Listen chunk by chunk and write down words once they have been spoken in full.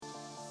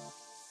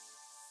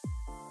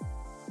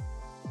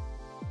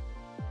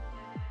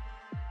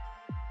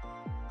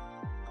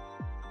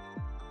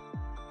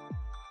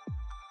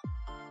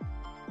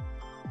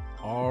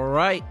All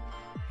right,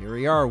 here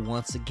we are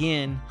once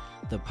again,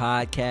 the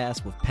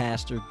podcast with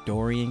Pastor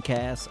Dorian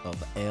Cass of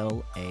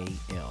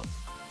LAL.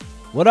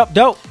 What up,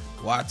 dope?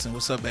 Watson,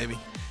 what's up, baby?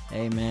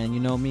 Hey, man, you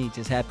know me,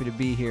 just happy to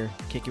be here,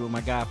 kick it with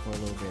my guy for a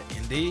little bit.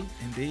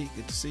 Indeed.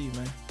 Good to see you,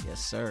 man.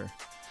 Yes, sir.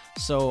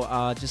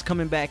 So just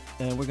coming back,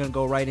 we're going to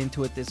go right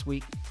into it this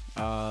week.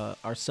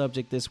 Our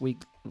subject this week,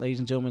 ladies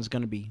and gentlemen, is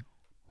going to be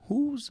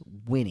who's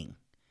winning?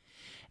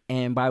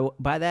 And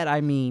by that,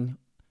 I mean,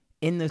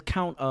 in the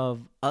count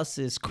of us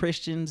as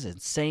Christians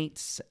and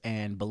saints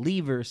and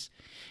believers,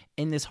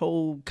 in this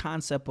whole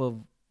concept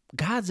of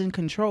God's in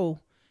control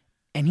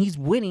and he's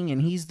winning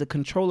and he's the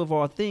control of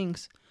all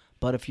things.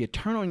 But if you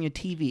turn on your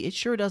TV, it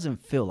sure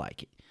doesn't feel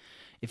like it.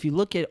 If you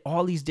look at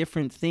all these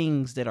different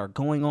things that are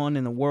going on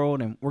in the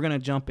world, and we're going to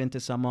jump into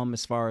some of them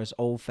as far as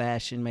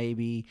old-fashioned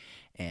maybe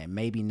and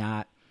maybe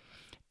not,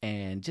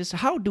 and just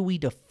how do we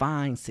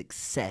define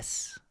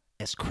success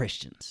as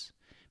Christians?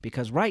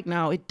 Because right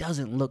now, it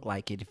doesn't look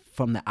like it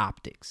from the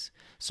optics.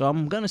 So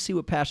I'm going to see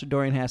what Pastor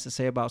Dorian has to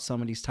say about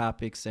some of these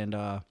topics. And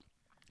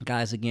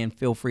guys, again,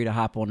 feel free to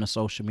hop on the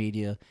social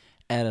media,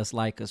 add us,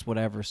 like us,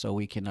 whatever, so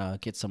we can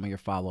get some of your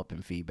follow-up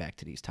and feedback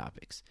to these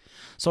topics.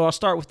 So I'll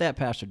start with that,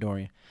 Pastor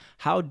Dorian.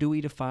 How do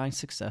we define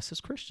success as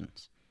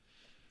Christians?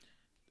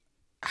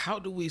 How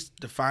do we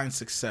define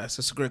success?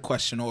 That's a great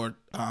question. Or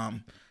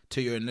to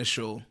your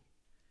initial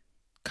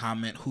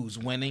comment, who's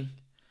winning?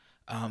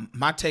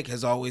 My take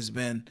has always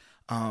been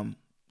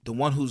the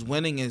one who's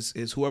winning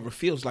is whoever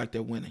feels like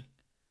they're winning.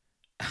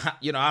 I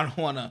don't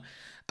want to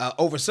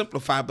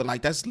oversimplify, but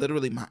like that's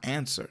literally my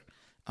answer.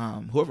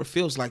 Whoever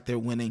feels like they're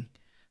winning,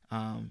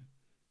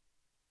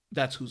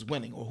 that's who's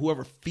winning. Or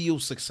whoever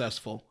feels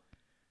successful,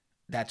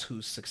 that's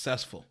who's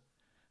successful.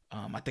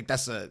 I think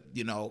that's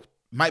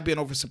might be an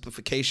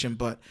oversimplification,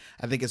 but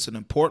I think it's an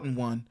important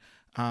one.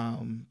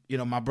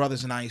 My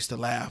brothers and I used to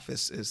laugh.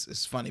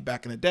 It's funny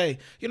back in the day,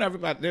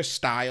 everybody, there's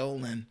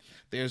style and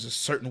there's a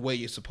certain way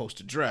you're supposed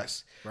to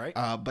dress. Right.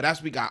 But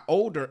as we got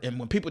older and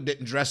when people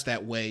didn't dress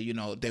that way,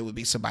 there would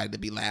be somebody to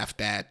be laughed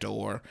at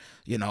or,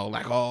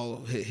 like,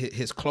 oh,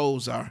 his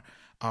clothes are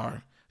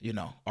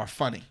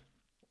funny.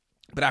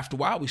 But after a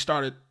while we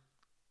started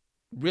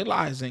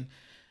realizing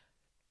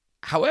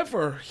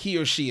however he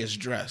or she is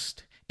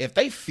dressed, if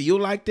they feel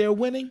like they're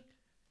winning,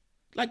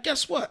 like,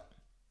 guess what?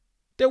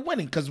 They're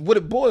winning, because what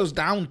it boils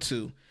down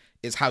to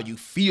is how you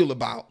feel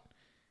about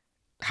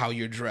how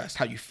you're dressed,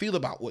 how you feel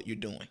about what you're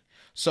doing.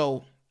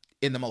 So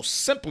in the most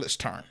simplest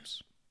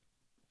terms,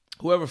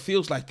 whoever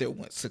feels like they're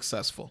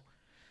successful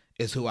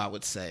is who I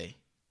would say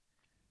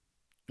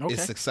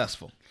is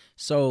successful.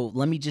 So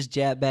let me just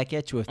jab back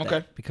at you with that,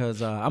 Okay.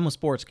 because I'm a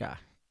sports guy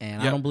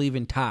and I don't believe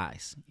in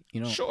ties.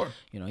 Sure.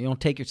 You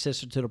don't take your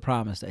sister to the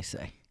prom, as they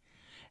say.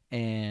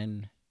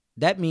 And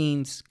that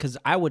means, because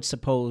I would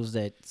suppose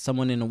that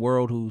someone in the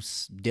world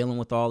who's dealing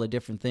with all the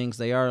different things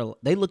they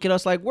look at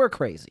us like we're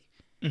crazy.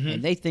 Mm-hmm.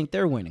 And they think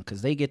they're winning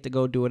because they get to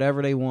go do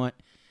whatever they want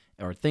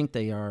or think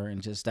they are,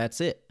 and just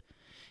that's it.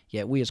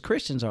 Yet we as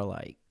Christians are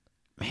like,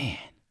 man,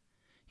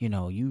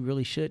 you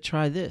really should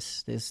try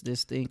this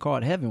thing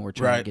called heaven we're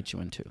trying to get you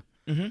into.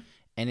 Mm-hmm.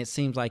 And it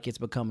seems like it's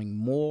becoming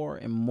more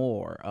and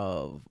more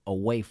of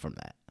away from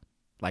that.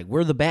 Like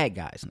we're the bad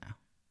guys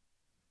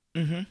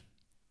now. Mm-hmm.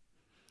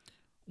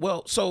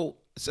 Well, so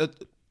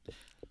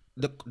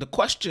the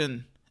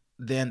question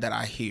then that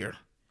I hear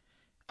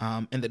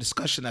and the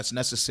discussion that's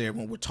necessary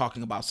when we're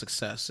talking about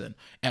success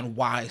and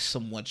why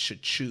someone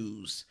should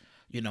choose,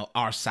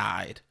 our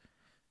side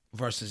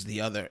versus the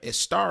other, it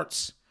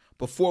starts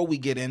before we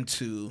get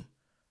into,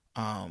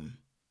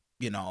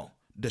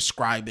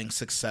 describing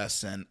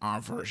success and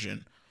our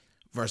version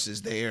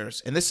versus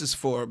theirs. And this is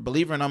for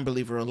believer and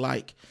unbeliever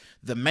alike.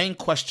 The main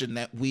question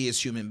that we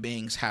as human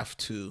beings have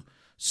to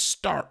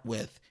start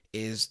with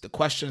is the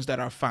questions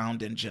that are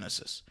found in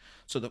Genesis.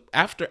 So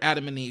after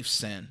Adam and Eve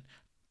sinned,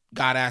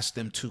 God asked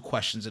them two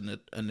questions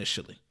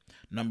initially.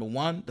 Number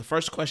one, the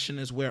first question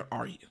is, where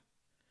are you?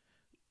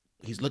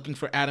 He's looking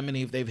for Adam and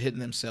Eve. They've hidden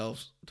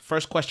themselves. The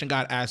first question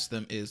God asked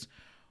them is,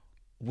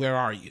 where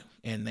are you?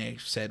 And they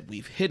said,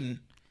 we've hidden,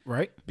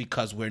 right,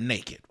 because we're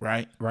naked,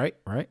 right? Right.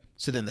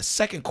 So then the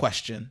second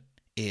question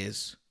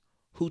is,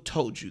 who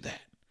told you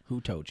that? Who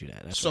told you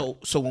that? That's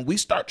so when we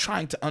start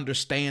trying to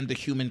understand the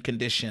human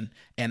condition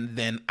and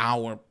then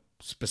our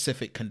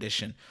specific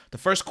condition, the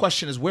first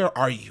question is, where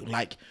are you?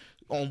 Like,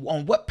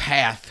 on what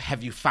path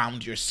have you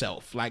found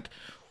yourself? Like,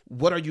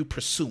 what are you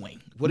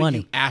pursuing? What money,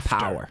 are you after?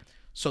 Power.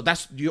 So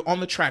you're on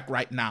the track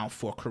right now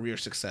for career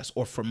success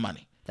or for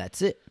money.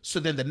 That's it. So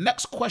then the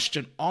next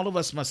question all of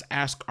us must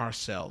ask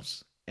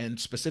ourselves, and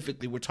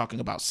specifically we're talking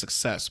about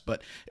success,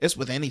 but it's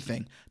with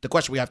anything. The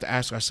question we have to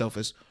ask ourselves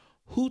is,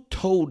 who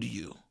told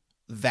you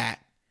that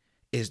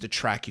is the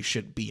track you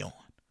should be on?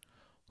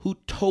 Who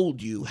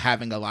told you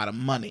having a lot of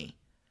money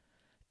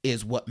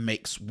is what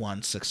makes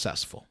one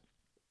successful?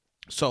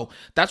 So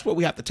that's where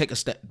we have to take a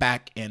step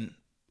back. And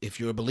if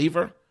you're a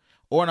believer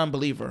or an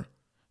unbeliever,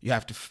 you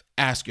have to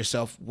ask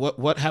yourself,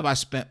 what have I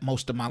spent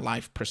most of my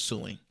life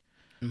pursuing?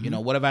 Mm-hmm.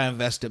 What have I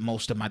invested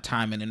most of my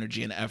time and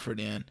energy and effort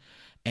in?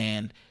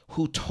 and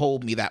who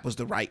told me that was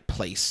the right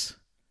place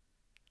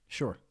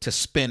Sure. to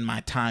spend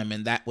my time,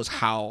 and that was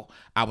how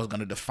I was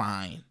going to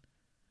define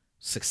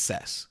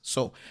success.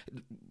 So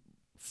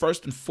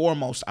first and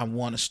foremost, I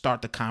want to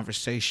start the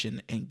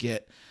conversation and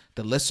get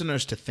the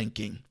listeners to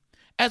thinking,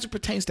 as it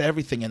pertains to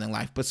everything in their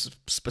life, but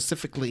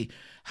specifically,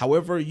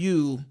 however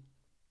you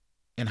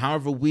and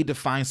however we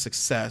define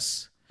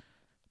success,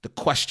 the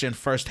question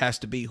first has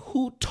to be,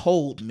 who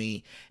told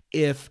me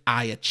if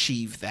I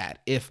achieved that,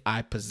 if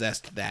I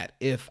possessed that,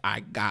 if I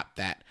got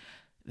that,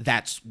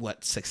 that's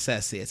what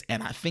success is.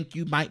 And I think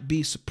you might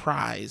be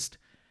surprised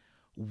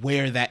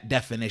where that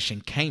definition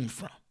came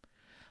from.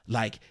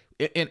 Like,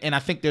 and I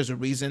think there's a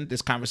reason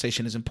this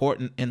conversation is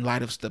important in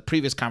light of the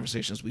previous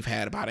conversations we've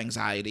had about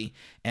anxiety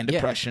and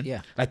depression.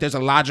 Yeah. Like, there's a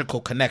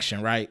logical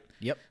connection, right?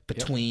 Yep.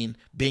 Between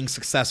being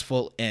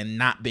successful and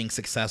not being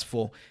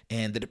successful,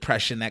 and the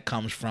depression that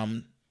comes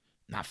from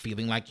not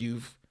feeling like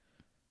you've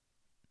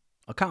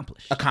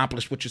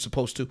accomplished what you're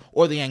supposed to,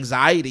 or the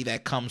anxiety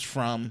that comes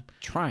from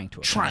trying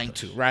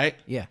to, right?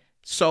 Yeah.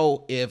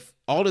 So if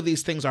all of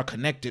these things are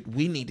connected,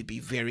 we need to be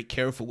very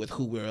careful with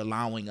who we're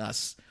allowing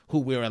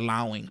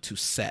to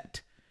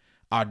set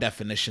our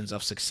definitions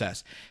of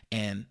success.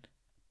 And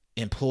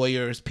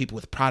employers, people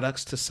with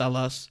products to sell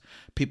us,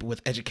 people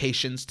with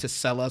educations to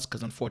sell us,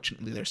 because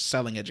unfortunately they're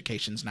selling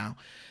educations now.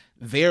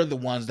 They're the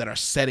ones that are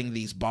setting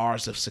these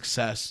bars of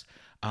success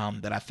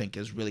that I think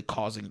is really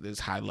causing these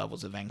high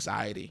levels of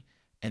anxiety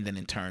and then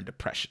in turn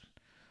depression.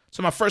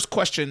 So my first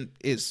question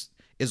is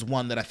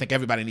one that I think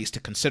everybody needs to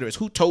consider, is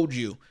who told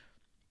you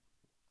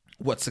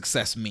what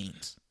success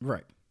means?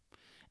 Right.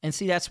 And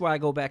see, that's why I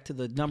go back to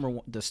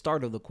the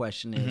start of the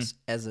question is,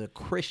 as a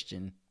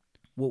Christian,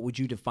 what would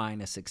you define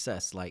as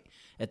success? Like,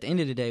 at the end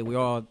of the day, we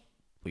want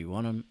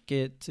to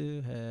get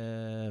to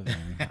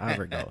heaven,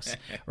 however it goes,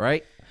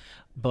 right?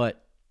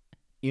 But,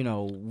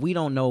 we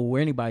don't know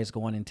where anybody's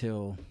going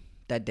until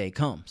that day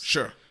comes.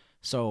 Sure.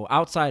 So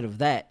outside of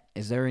that,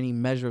 is there any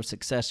measure of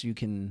success you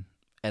can,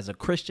 as a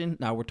Christian,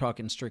 now we're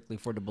talking strictly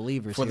for the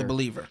believers the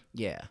believer.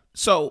 Yeah.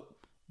 So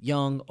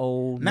young,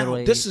 old, now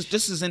middle-aged.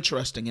 this is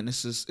interesting, and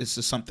this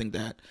is something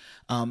that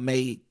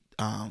may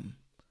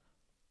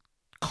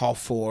call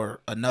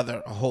for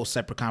a whole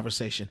separate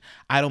conversation.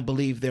 I don't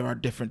believe there are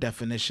different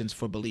definitions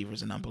for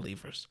believers and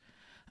unbelievers.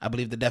 I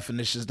believe the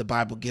definitions the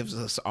Bible gives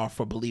us are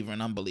for believer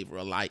and unbeliever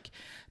alike.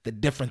 The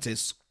difference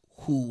is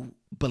who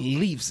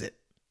believes it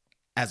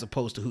as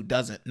opposed to who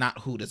doesn't,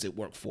 not who does it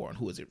work for and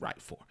who is it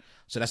right for.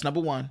 So that's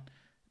number one,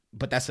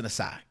 but that's an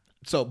aside.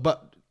 So,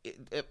 but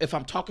if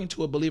I'm talking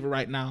to a believer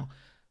right now,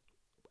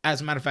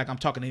 as a matter of fact, I'm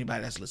talking to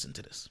anybody that's listening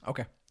to this.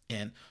 Okay.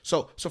 And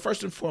so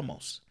first and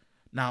foremost,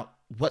 now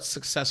what's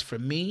success for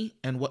me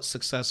and what's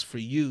success for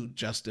you,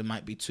 Justin,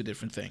 might be two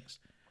different things.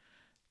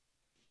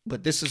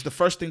 But this is the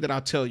first thing that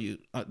I'll tell you.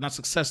 Not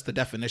success, the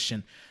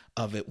definition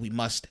of it.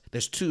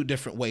 There's two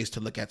different ways to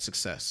look at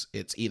success.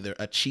 It's either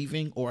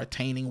achieving or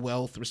attaining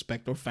wealth,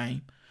 respect, or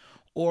fame.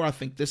 Or I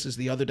think this is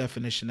the other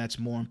definition that's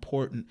more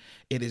important.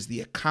 It is the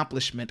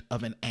accomplishment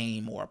of an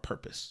aim or a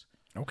purpose.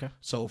 Okay.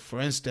 So, for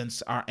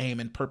instance, our aim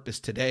and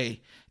purpose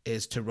today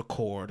is to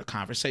record a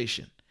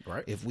conversation.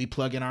 Right. If we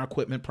plug in our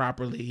equipment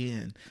properly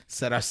and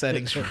set our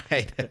settings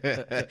right,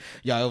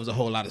 y'all, it was a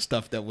whole lot of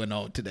stuff that went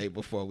on today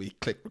before we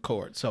click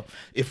record. So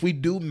if we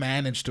do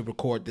manage to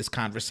record this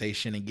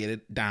conversation and get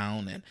it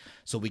down and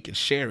so we can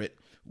share it,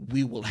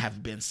 we will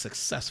have been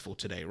successful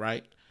today,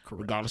 right?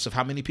 Correct. Regardless of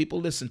how many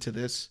people listen to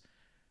this,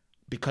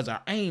 because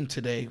our aim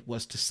today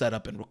was to set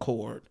up and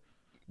record,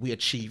 we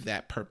achieved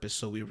that purpose,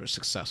 so we were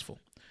successful.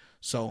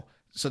 So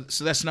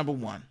that's number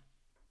one.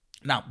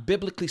 Now,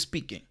 biblically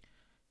speaking,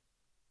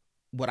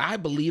 what I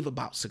believe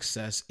about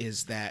success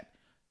is that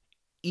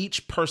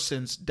each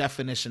person's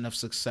definition of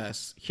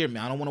success, hear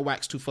me, I don't want to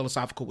wax too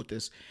philosophical with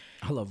this.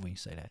 I love when you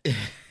say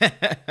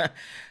that.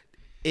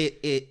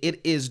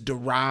 It is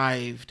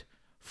derived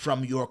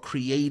from your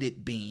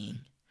created being,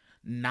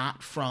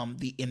 not from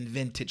the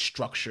invented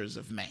structures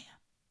of man.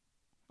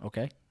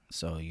 Okay.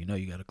 So you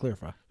got to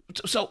clarify.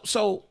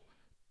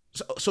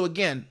 So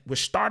again, we're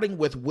starting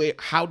with where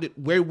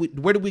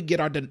do we get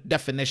our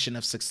definition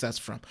of success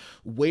from?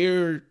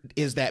 Where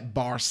is that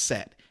bar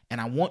set? And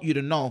I want you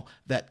to know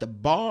that the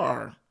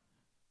bar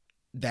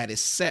that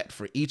is set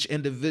for each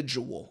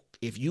individual,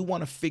 if you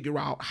want to figure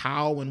out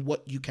how and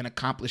what you can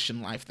accomplish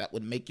in life that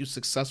would make you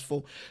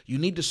successful, you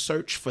need to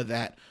search for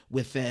that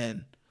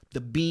within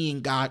the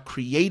being God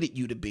created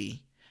you to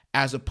be,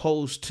 as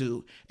opposed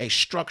to a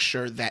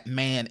structure that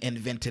man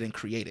invented and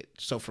created.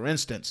 So for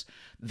instance,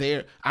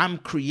 I'm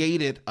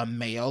created a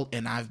male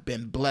and I've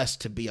been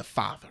blessed to be a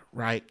father,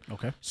 right?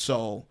 Okay.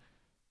 So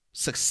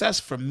success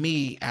for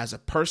me as a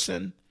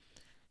person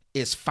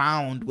is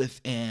found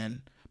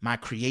within my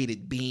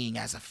created being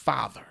as a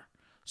father.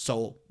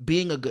 So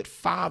being a good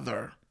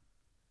father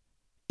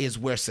is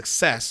where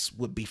success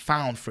would be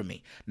found for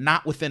me,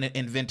 not within an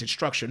invented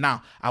structure.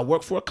 Now, I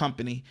work for a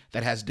company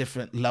that has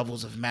different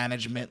levels of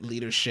management,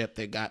 leadership.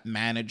 They got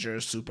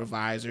managers,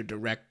 supervisor,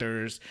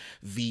 directors,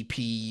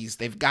 VPs.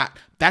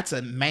 That's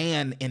a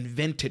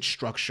man-invented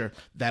structure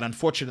that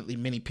unfortunately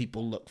many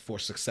people look for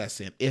success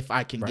in. If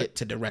I can get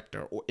to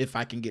director or if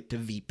I can get to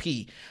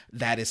VP,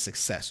 that is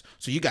success.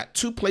 So you got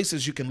two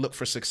places you can look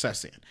for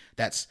success in.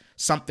 That's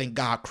something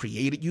God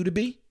created you to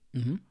be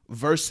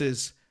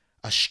versus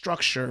a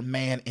structure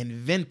man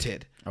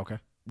invented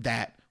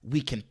that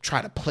we can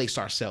try to place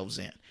ourselves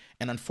in.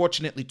 And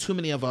unfortunately, too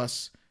many of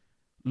us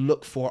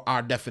look for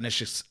our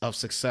definitions of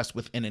success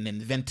within an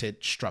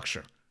invented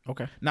structure.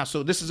 Okay. Now,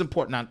 so this is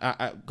important.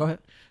 Go ahead.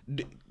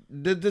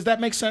 Does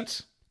that make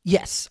sense?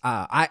 Yes.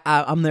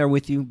 I'm there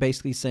with you,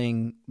 basically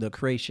saying the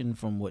creation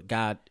from what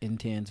God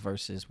intends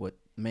versus what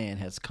man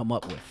has come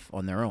up with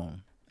on their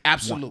own.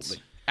 Absolutely.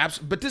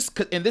 But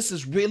this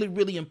is really,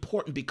 really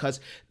important because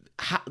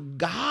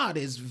God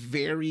is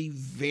very,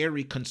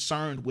 very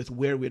concerned with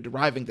where we're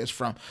deriving this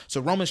from. So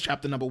Romans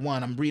chapter number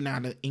 1, I'm reading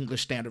out the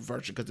English Standard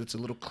Version because it's a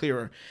little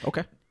clearer.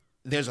 Okay.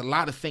 There's a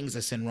lot of things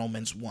that's in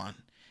Romans 1.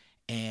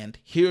 And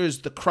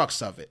here's the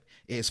crux of it,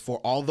 is for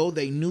although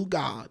they knew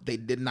God, they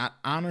did not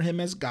honor him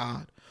as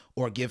God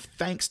or give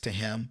thanks to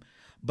him,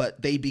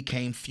 but they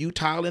became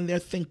futile in their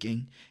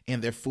thinking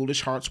and their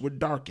foolish hearts were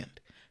darkened.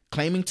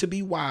 Claiming to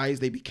be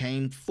wise, they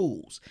became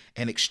fools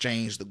and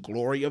exchanged the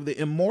glory of the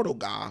immortal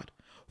God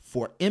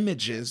for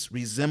images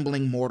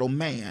resembling mortal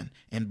man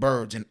and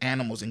birds and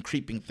animals and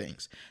creeping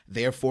things.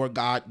 Therefore,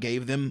 God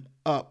gave them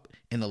up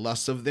in the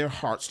lusts of their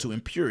hearts to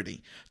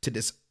impurity, to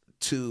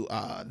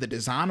the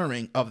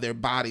dishonoring of their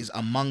bodies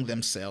among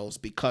themselves,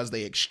 because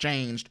they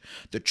exchanged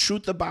the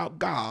truth about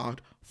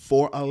God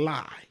for a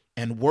lie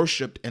and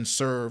worshiped and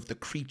served the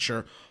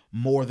creature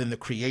more than the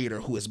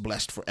creator, who is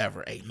blessed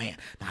forever. Amen.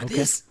 Now,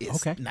 this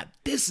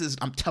is,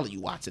 I'm telling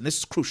you, Watson, this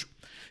is crucial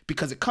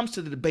because it comes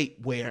to the debate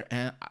where,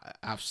 and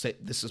I've said,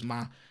 this is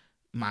my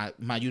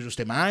usual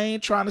statement, I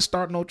ain't trying to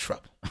start no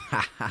trouble.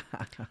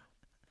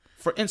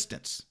 For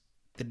instance,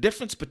 the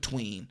difference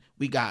between,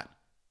 we got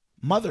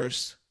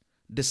mothers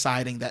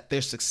deciding that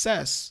their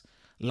success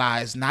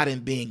lies not in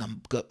being a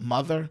good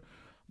mother,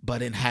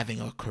 but in having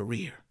a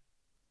career.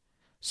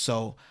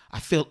 So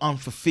I feel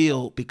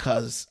unfulfilled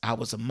because I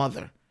was a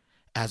mother,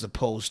 as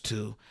opposed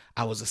to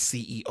I was a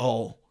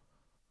CEO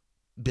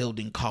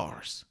building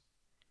cars.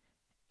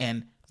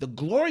 And the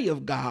glory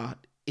of God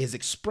is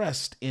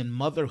expressed in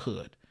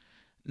motherhood,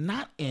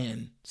 not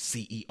in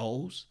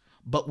CEOs,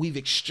 but we've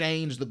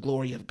exchanged the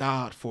glory of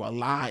God for a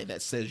lie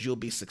that says you'll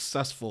be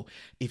successful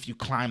if you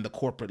climb the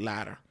corporate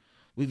ladder.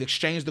 We've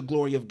exchanged the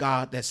glory of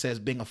God that says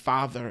being a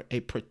father,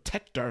 a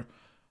protector,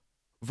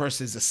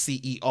 versus a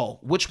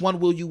CEO. Which one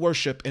will you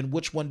worship, and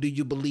which one do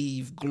you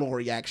believe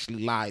glory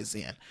actually lies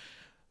in?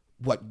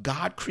 What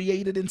God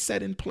created and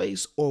set in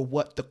place, or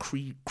what the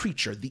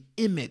creature, the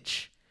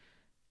image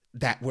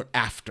that we're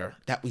after,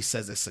 that we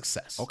says is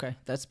success? Okay,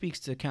 that speaks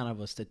to kind of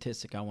a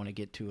statistic I want to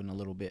get to in a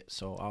little bit.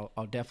 So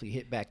I'll definitely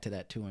hit back to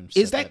that too. And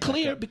is that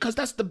clear? Because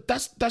that's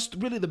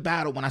really the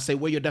battle when I say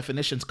where your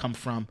definitions come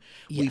from.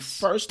 Yes. We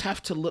first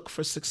have to look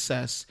for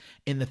success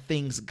in the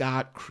things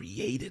God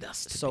created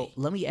us to be. So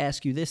let me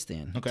ask you this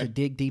then, to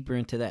dig deeper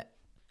into that.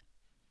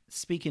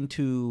 Speaking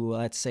to,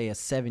 let's say, a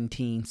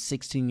 17,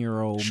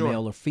 16-year-old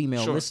male or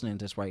female listening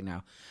to this right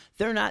now,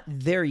 they're not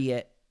there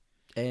yet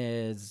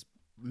as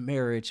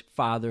marriage,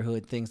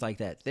 fatherhood, things like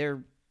that.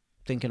 They're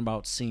thinking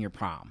about senior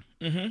prom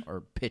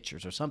or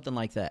pictures or something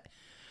like that.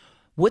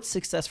 What's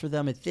success for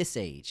them at this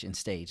age and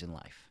stage in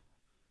life?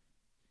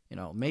 You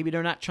know, maybe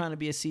they're not trying to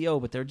be a CEO,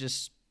 but they're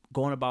just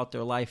going about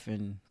their life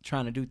and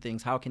trying to do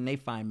things. How can they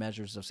find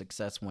measures of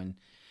success when,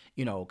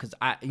 you know, because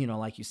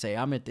like you say,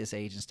 I'm at this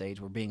age and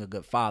stage where being a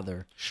good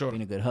father,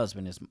 being a good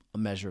husband is a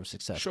measure of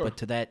success. But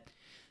to that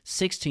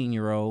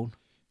 16-year-old,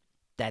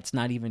 that's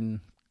not even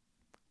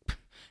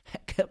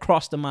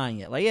crossed the mind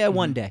yet. Like,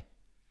 one day.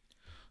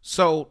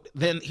 So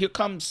then here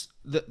comes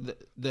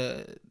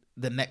the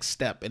next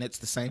step, and it's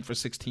the same for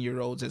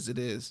 16-year-olds as it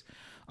is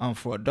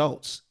for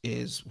adults,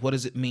 is what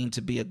does it mean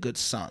to be a good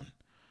son?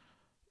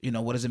 You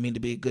know, what does it mean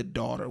to be a good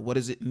daughter? What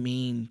does it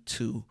mean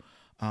to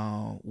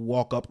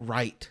walk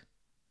upright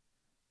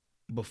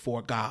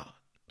before God?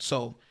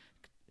 So,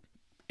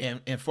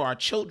 and for our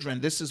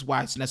children, this is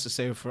why it's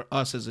necessary for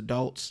us as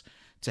adults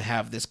to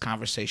have this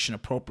conversation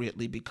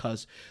appropriately,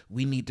 because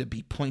we need to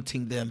be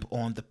pointing them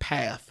on the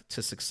path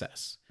to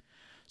success.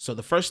 So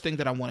the first thing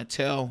that I want to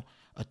tell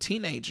a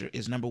teenager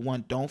is, number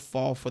one, don't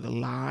fall for the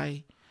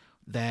lie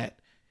that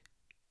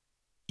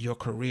your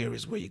career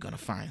is where you're going to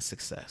find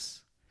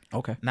success.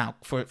 Okay. Now,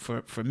 for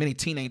many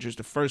teenagers,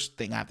 the first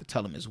thing I have to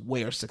tell them is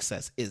where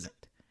success isn't.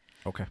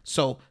 Okay.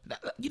 So,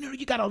 you know,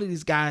 you got all of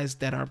these guys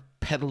that are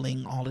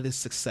peddling all of this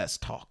success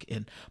talk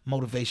and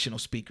motivational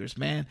speakers,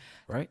 man.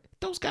 Right.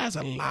 Those guys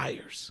are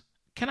liars.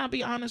 Can I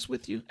be honest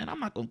with you? And I'm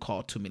not going to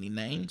call too many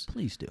names.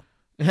 Please do.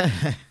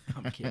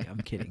 I'm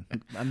kidding.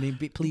 I mean,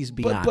 please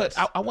be honest.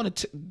 But I wanted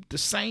to, the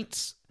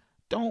saints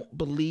don't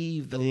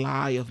believe the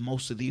lie of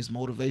most of these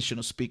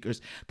motivational speakers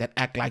that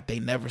act like they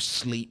never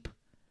sleep.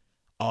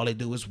 All they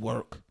do is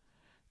work.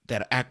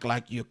 That act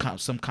like you're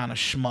some kind of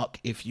schmuck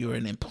if you're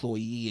an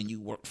employee and you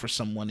work for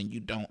someone and you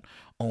don't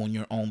own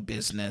your own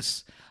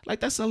business. Like,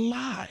 that's a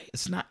lie.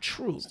 It's not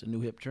true. It's the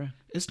new hip trend.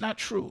 It's not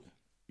true.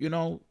 You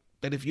know,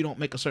 that if you don't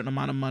make a certain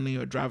amount of money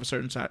or drive a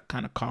certain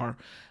kind of car,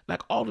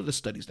 like all of the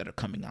studies that are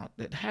coming out,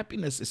 that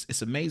happiness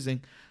is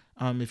amazing.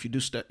 If you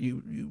do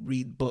you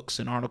read books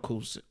and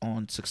articles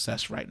on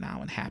success right now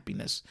and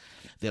happiness,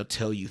 they'll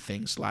tell you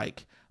things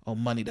like, oh,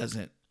 money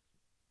doesn't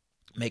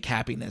make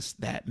happiness.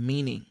 That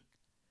meaning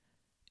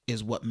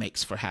is what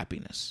makes for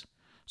happiness.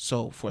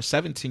 So for a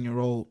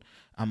 17-year-old,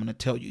 I'm going to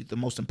tell you the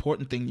most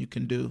important thing you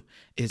can do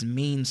is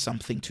mean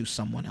something to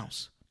someone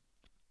else.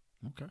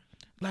 Okay.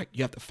 Like,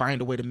 you have to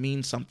find a way to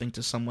mean something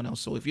to someone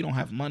else. So if you don't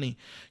have money,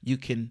 you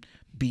can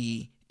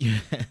be,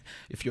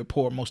 if you're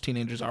poor, most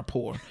teenagers are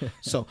poor.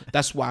 So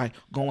that's why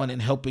going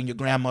and helping your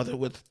grandmother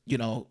with, you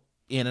know,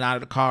 in and out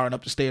of the car and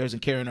up the stairs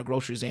and carrying her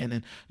groceries in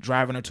and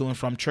driving her to and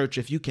from church,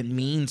 if you can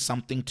mean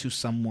something to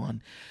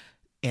someone,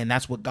 and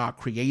that's what God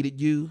created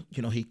you.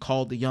 You know, he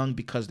called the young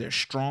because they're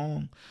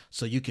strong.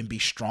 So you can be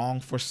strong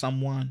for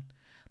someone.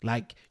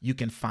 Like, you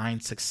can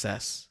find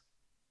success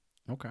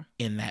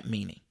in that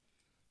meaning.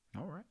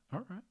 All right.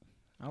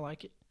 I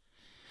like it.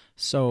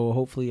 So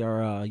hopefully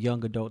our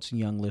young adults and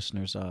young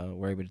listeners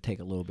were able to take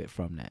a little bit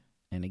from that.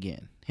 And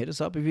again, hit us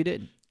up if you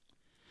didn't.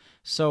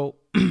 So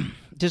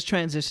just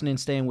transitioning,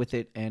 staying with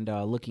it, and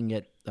looking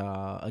at,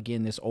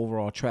 again, this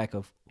overall track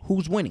of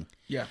who's winning.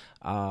 Yeah.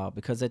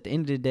 Because at the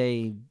end of the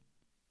day,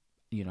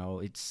 you know,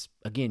 it's,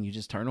 again, you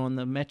just turn on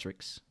the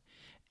metrics.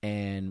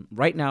 And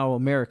right now,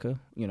 America,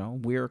 you know,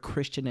 we're a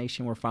Christian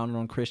nation. We're founded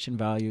on Christian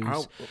values.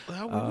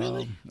 Are we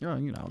really?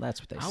 You know,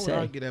 that's what they say. I would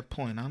argue that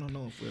point. I don't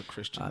know if we're a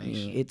Christian nation. I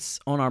mean, it's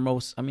on our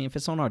most. I mean, if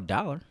it's on our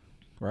dollar,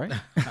 right?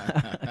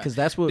 Because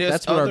that's what There's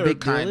that's what our big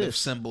deal kind is. of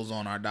symbols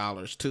on our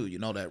dollars too. You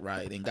know that,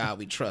 right? And God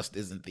we trust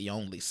isn't the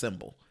only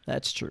symbol.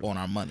 That's true. On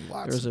our money,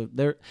 Watson.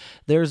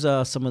 There's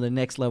some of the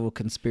next level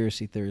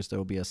conspiracy theories. There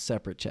will be a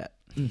separate chat.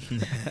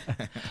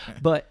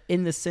 But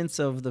in the sense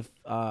of the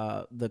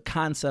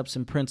concepts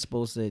and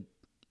principles that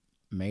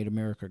made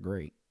America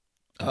great.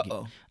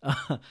 But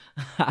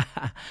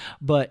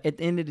at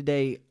the end of the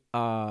day,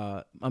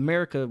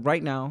 America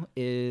right now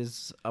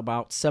is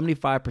about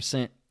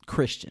 75%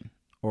 Christian,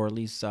 or at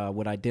least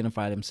would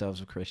identify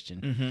themselves as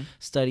Christian. Mm-hmm.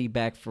 Study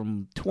back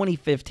from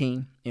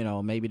 2015, you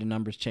know, maybe the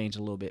numbers change a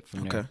little bit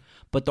from there.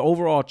 But the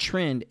overall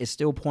trend is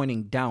still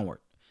pointing downward,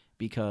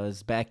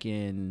 because back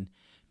in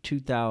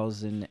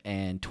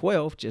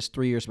 2012, just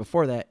 3 years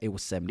before that, it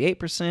was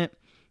 78%.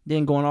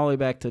 Then going all the way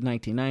back to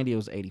 1990, it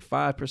was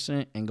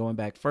 85%. And going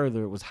back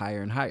further, it was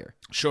higher and higher.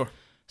 Sure.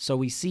 So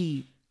we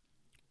see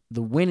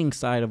the winning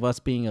side of us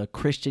being a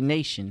Christian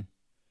nation,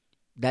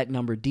 that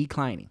number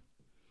declining.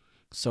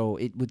 So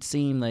it would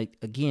seem like,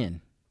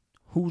 again,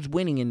 who's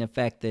winning in the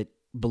fact that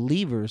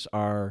believers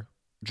are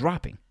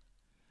dropping?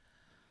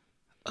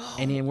 Oh,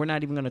 and then we're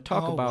not even going to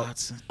talk about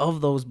Watson.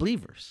 Of those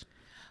believers.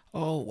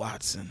 Oh,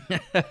 Watson.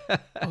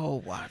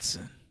 Oh,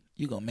 Watson.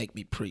 You're going to make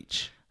me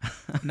preach.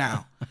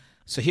 Now,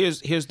 so here's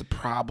the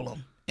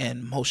problem.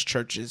 And most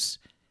churches,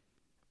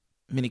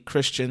 many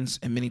Christians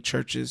and many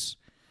churches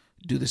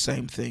do the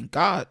same thing.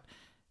 God,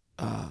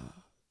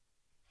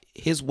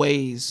 his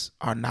ways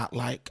are not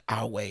like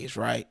our ways,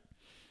 right?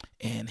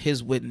 And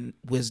his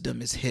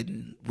wisdom is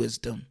hidden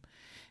wisdom.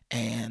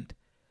 And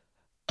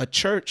a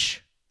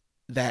church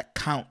that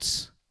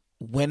counts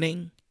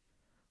winning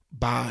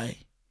by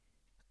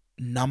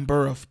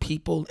number of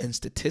people and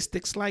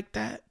statistics like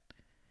that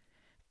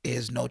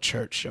is no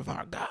church of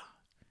our God.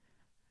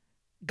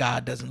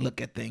 God doesn't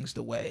look at things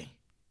the way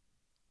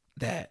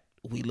that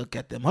we look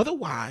at them.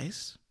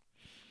 Otherwise,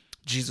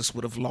 Jesus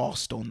would have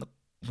lost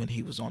when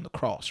he was on the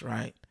cross,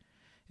 right?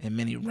 And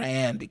many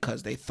ran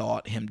because they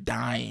thought him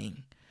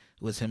dying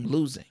was him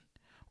losing.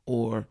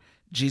 Or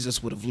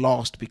Jesus would have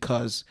lost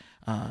because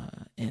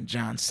in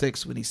John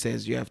 6, when he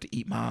says, you have to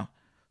eat my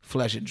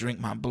flesh and drink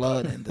my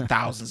blood, and the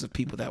thousands of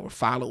people that were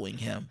following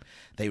him,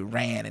 they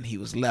ran, and he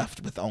was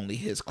left with only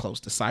his close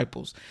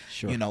disciples.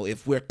 Sure. You know,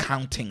 if we're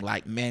counting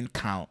like men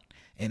count,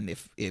 and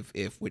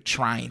if we're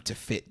trying to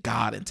fit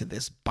God into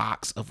this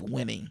box of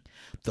winning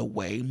the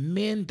way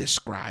men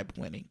describe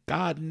winning,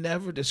 God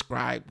never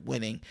described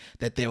winning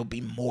that there will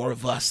be more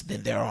of us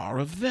than there are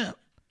of them.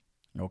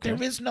 Okay.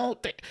 There is no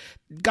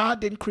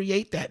God didn't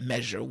create that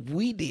measure.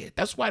 We did.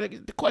 That's why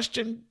the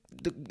question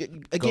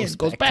again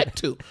goes back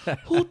to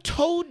who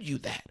told you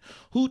that?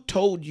 Who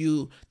told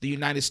you the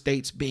United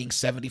States being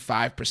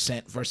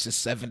 75% versus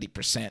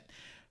 70%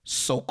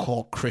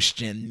 so-called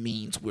Christian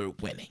means we're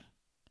winning?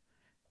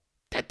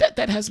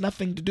 That has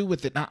nothing to do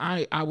with it. Now,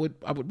 I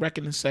would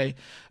reckon and say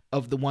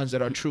of the ones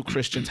that are true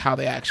Christians, how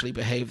they actually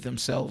behave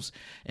themselves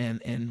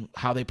and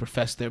how they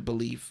profess their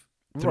belief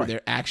through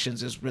their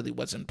actions is really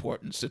what's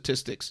important.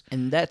 Statistics.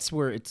 And that's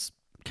where it's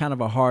kind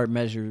of a hard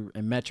measure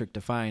and metric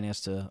to find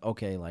as to,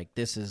 okay, like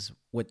this is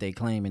what they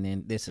claim and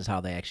then this is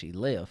how they actually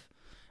live.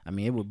 I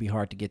mean, it would be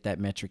hard to get that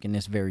metric in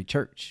this very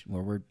church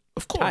where we're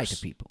Of course. tied to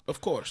people.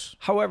 Of course.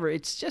 However,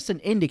 it's just an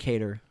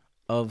indicator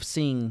of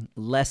seeing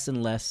less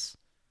and less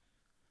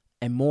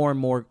and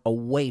more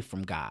away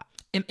from God.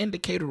 An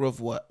indicator of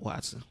what,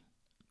 Watson?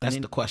 That's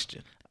the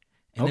question.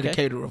 An Okay.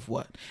 indicator of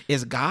what?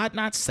 Is God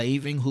not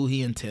saving who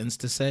he intends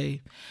to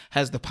save?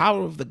 Has the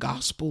power of the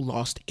gospel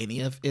lost any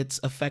of its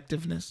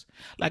effectiveness?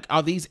 Like,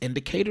 are these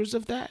indicators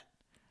of that?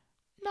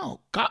 No.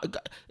 God,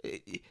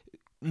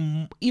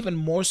 even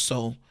more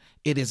so,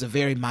 it is a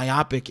very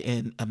myopic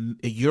and a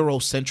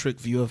Eurocentric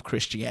view of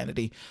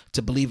Christianity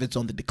to believe it's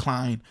on the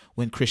decline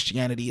when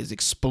Christianity is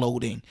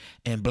exploding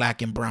in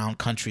black and brown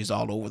countries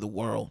all over the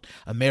world.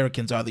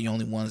 Americans are the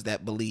only ones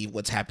that believe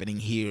what's happening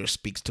here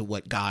speaks to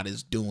what God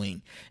is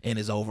doing in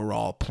his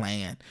overall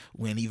plan.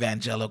 When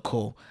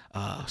evangelical,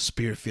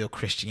 spirit-filled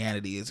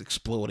Christianity is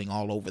exploding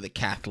all over the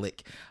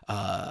Catholic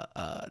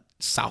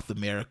South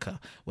America,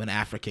 when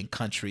African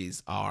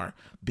countries are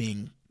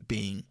being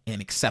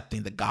and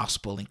accepting the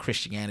gospel, and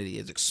Christianity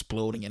is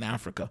exploding in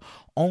Africa,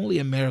 only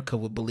America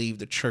would believe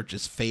the church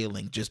is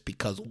failing just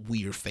because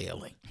we're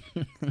failing.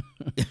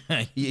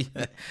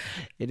 Yeah.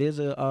 It is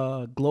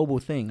a global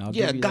thing. I'll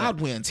Yeah, give you God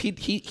that.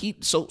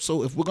 wins.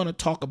 So if we're gonna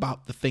talk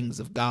about the things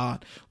of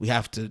God, we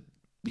have to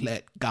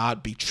let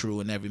God be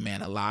true and every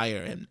man a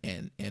liar,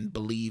 and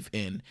believe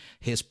in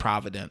his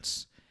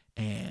providence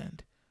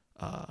and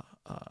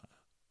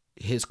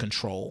his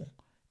control,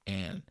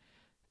 and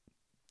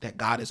that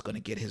God is going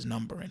to get his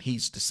number and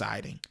he's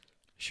deciding.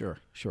 Sure.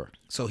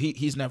 So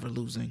he's never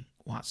losing,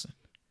 Watson.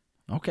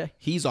 Okay.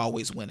 He's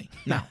always winning.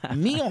 Now,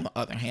 me on the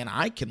other hand,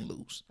 I can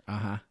lose.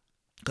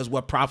 Because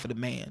what profit a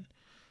man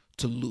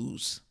to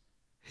lose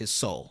his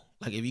soul?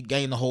 Like, if you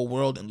gain the whole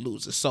world and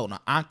lose his soul.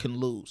 Now, I can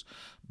lose,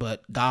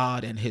 but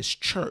God and his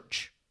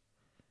church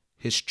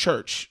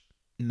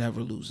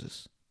never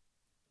loses.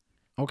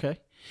 Okay.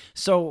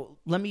 So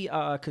let me,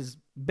 because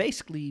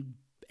basically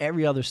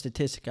every other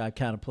statistic I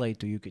kind of played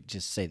through, you could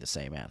just say the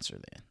same answer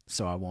then.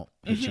 So I won't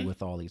hit you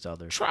with all these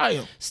other Try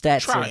them.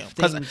 stats.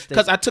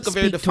 Because I took a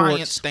very defiant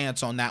towards,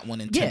 stance on that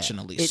one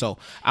intentionally. Yeah, so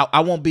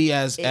I won't be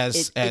as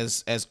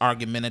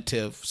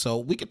argumentative. So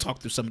we could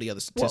talk through some of the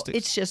other statistics. Well,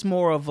 it's just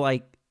more of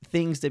like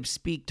things that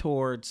speak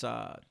towards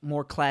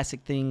more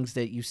classic things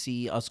that you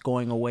see us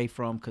going away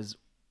from, because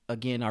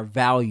again, our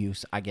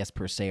values, I guess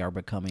per se, are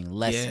becoming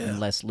less and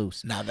less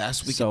loose. Now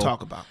we can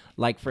talk about.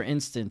 Like for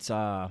instance,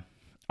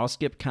 I'll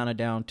skip kind of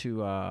down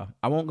to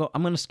I'm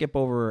going to skip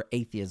over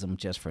atheism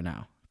just for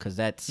now, because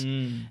that's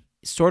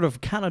sort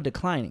of kind of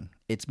declining.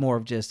 It's more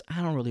of just,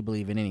 I don't really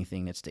believe in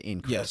anything that's the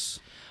increase. Yes.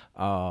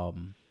 But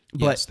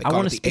yes, they I call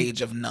want it to the speak.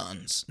 age of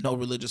nuns, no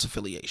religious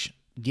affiliation.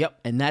 Yep,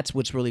 and that's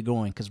what's really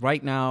going, because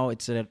right now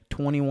it's at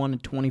 21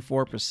 to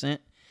 24%,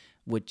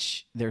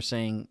 which they're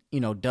saying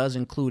does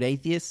include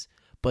atheists,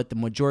 but the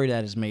majority of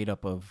that is made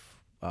up of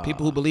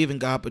people who believe in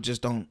God but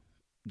just don't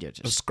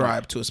just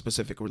ascribe to a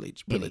specific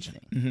religion.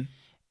 Mm-hmm.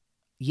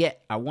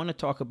 Yet I want to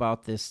talk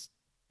about this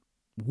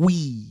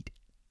weed.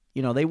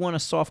 They want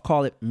to soft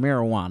call it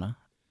marijuana,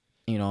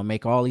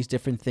 make all these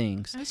different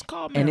things. It's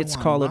called marijuana. And it's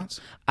called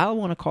I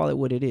want to call it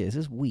what it is.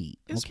 It's weed.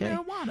 It's okay?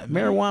 marijuana.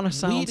 Marijuana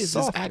sounds weed is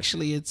softer.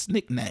 actually its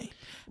nickname.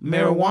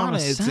 Marijuana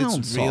is sounds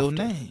its real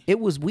softer. name. It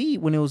was weed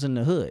when it was in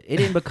the hood. It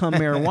didn't become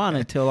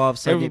marijuana until all of a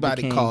sudden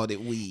Everybody it became called it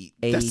weed.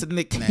 That's the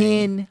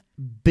nickname.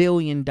 $10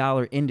 billion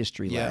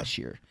industry last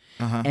year.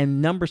 Uh-huh.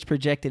 And numbers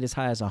projected as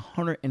high as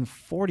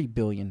 $140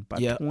 billion by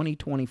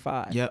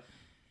 2025. Yep.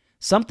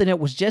 Something that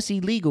was just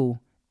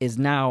illegal is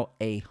now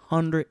a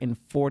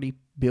 $140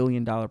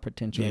 billion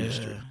potential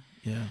industry.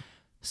 Yeah.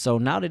 So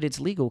now that it's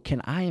legal,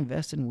 can I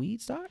invest in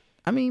weed stock?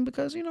 I mean,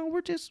 because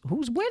we're just,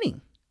 who's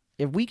winning?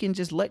 If we can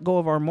just let go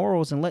of our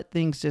morals and let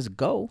things just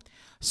go.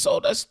 So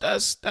that's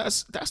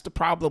the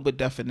problem with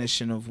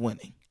definition of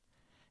winning,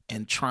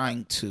 and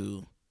trying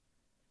to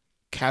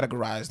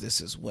categorize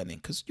this as winning.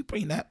 Because you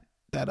bring that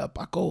up,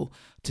 I go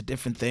to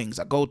different things.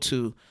 I go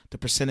to the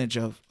percentage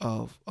of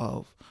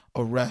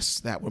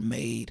arrests that were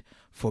made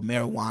for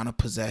marijuana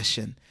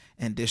possession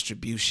and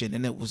distribution,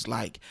 and it was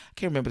like, I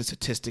can't remember the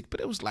statistic, but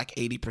it was like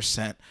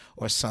 80%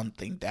 or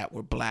something that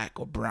were black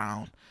or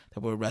brown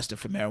that were arrested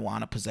for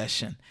marijuana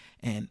possession,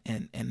 and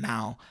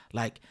now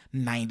like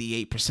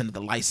 98% of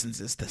the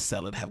licenses to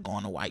sell it have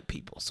gone to white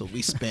people. So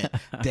we spent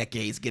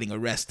decades getting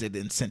arrested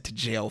and sent to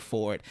jail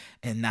for it,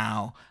 and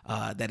now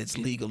that it's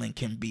legal and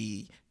can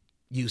be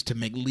used to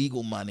make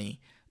legal money,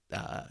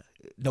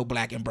 no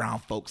black and brown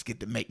folks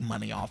get to make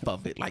money off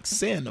of it. Like,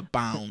 sin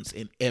abounds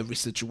in every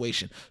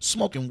situation.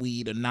 Smoking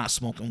weed or not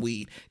smoking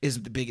weed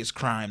isn't the biggest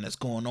crime that's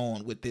going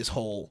on with this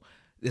whole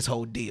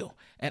deal.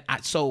 And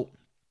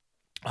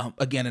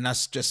again, and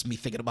that's just me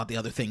thinking about the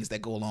other things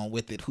that go along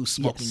with it. Who's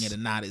smoking it or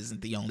not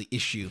isn't the only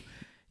issue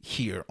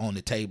here on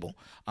the table.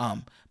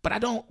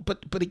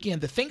 But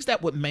again, the things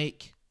that would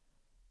make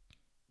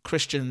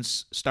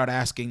Christians start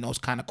asking those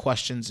kind of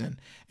questions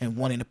and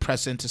wanting to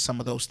press into some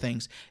of those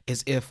things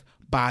is if,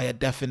 by a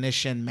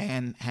definition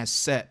man has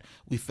set,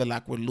 we feel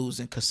like we're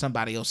losing because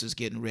somebody else is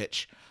getting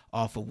rich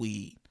off of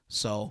weed.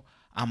 So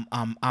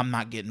I'm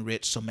not getting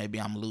rich, so maybe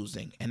I'm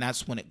losing. And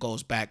that's when it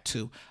goes back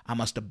to I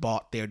must have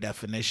bought their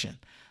definition.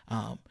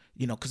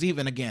 Because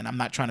even again, I'm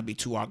not trying to be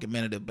too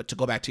argumentative, but to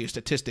go back to your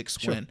statistics,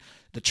 Sure. when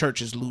the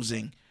church is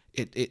losing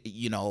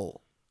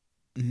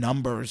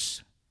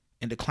numbers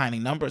and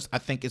declining numbers, I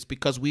think it's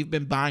because we've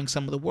been buying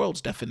some of the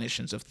world's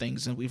definitions of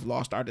things, and we've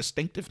lost our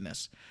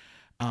distinctiveness.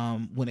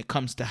 When it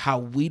comes to how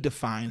we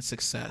define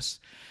success,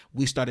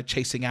 we started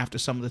chasing after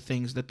some of the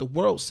things that the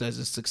world says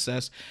is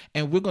success,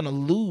 and we're going to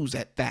lose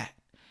at that.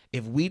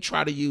 If we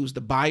try to use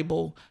the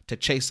Bible to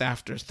chase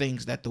after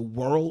things that the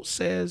world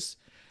says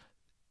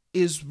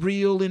is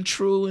real and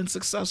true and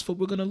successful,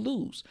 we're going to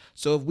lose.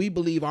 So if we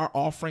believe our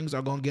offerings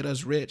are going to get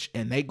us rich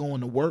and they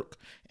going to work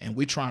and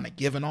we're trying to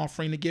give an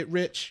offering to get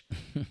rich,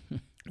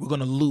 we're going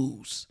to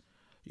lose.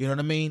 You know what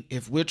I mean?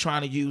 If we're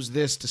trying to use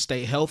this to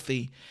stay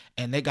healthy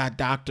and they got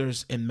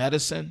doctors in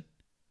medicine,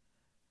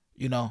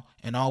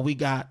 and all we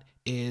got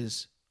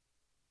is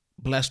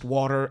blessed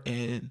water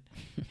and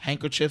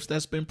handkerchiefs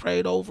that's been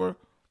prayed over,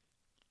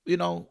 we're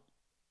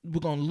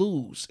going to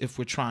lose if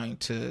we're trying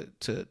to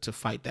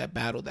fight that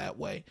battle that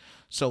way.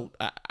 So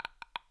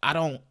I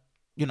don't,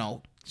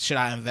 should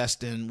I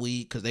invest in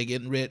weed because they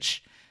getting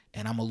rich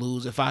and I'm going to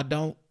lose if I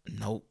don't?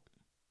 Nope.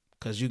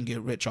 Because you can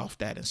get rich off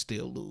that and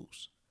still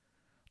lose.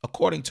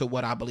 According to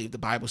what I believe the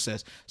Bible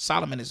says,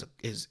 Solomon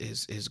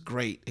is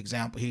great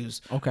example. He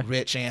was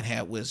rich and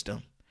had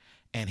wisdom.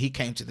 And he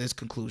came to this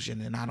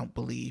conclusion, and I don't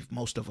believe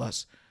most of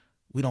us,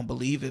 we don't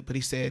believe it, but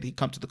he said he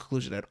come to the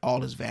conclusion that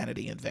all is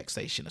vanity and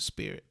vexation of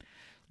spirit,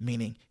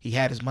 meaning he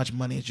had as much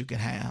money as you can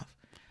have.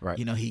 Right.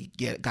 He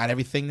got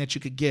everything that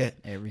you could get.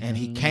 And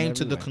he came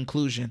to the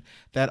conclusion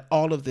that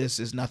all of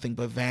this is nothing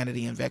but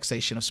vanity and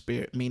vexation of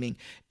spirit, meaning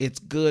it's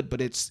good, but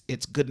its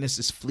goodness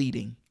is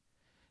fleeting.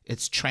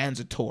 It's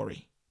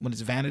transitory. When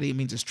it's vanity, it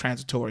means it's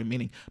transitory,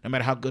 meaning no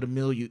matter how good a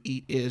meal you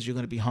eat is, you're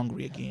going to be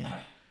hungry again.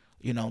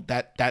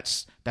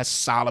 That's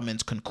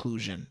Solomon's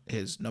conclusion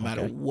is no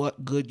matter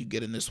what good you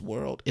get in this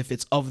world, if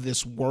it's of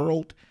this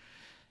world,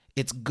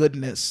 its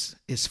goodness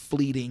is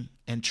fleeting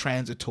and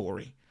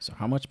transitory. So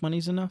how much money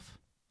is enough?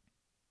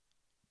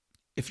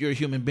 If you're a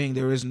human being,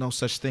 there is no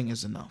such thing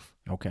as enough.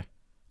 Okay.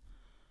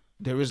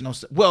 There is no,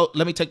 well,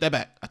 let me take that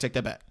back. I take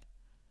that back.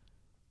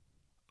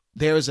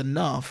 There is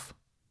enough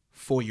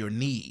for your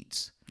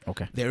needs.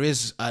 Okay. There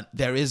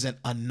isn't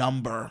a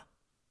number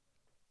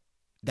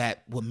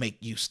that will make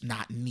you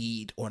not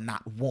need or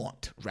not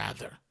want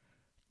rather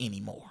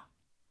anymore.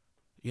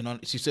 You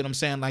see what I'm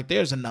saying? Like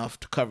there's enough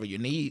to cover your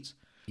needs,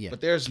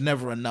 but there's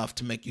never enough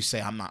to make you say,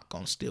 I'm not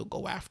going to still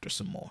go after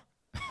some more.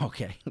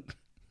 Okay.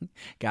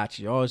 Got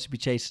you. Always be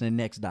chasing the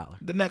next dollar.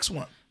 The next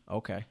one.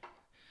 Okay.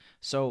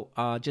 So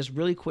just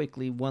really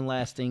quickly, one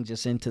last thing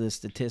just into the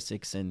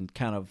statistics and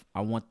kind of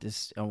I want to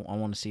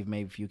see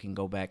if you can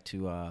go back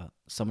to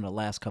some of the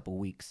last couple of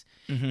weeks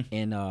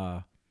in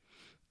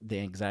the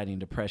anxiety and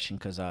depression,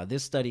 because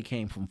this study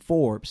came from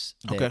Forbes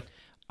that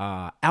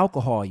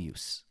alcohol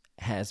use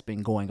has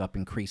been going up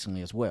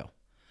increasingly as well.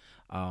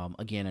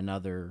 Again,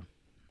 another,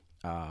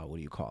 what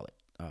do you call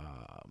it?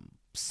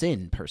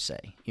 Sin per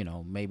se.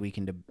 Maybe we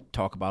can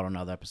talk about on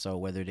another episode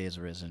whether it is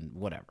or isn't,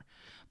 whatever.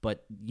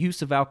 But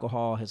use of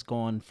alcohol has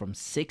gone from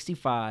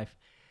 65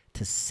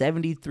 to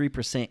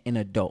 73% in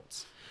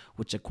adults,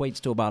 which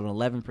equates to about an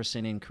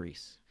 11%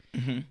 increase.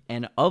 Mm-hmm.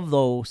 And of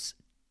those,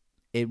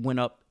 it went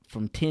up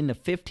from 10 to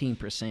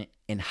 15%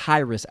 in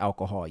high-risk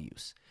alcohol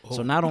use.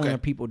 So not only are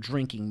people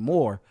drinking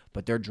more,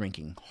 but they're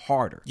drinking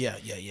harder. Yeah.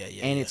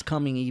 And it's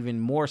coming even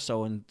more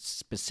so in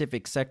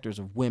specific sectors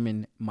of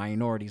women,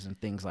 minorities, and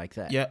things like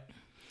that. Yeah.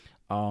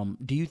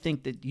 Do you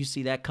think that you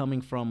see that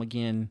coming from,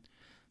 again,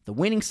 the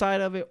winning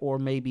side of it, or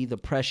maybe the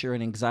pressure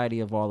and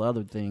anxiety of all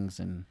other things?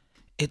 And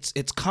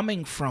it's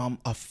coming from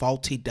a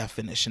faulty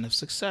definition of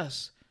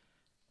success.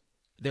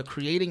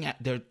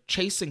 They're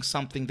chasing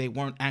something they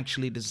weren't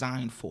actually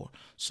designed for.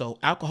 So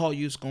alcohol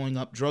use going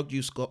up, drug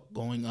use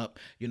going up.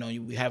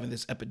 We're having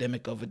this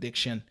epidemic of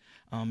addiction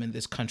in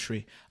this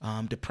country,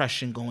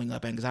 depression going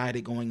up,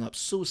 anxiety going up,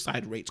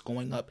 suicide rates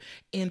going up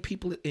in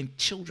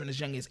children as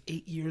young as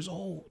 8 years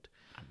old.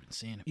 I've been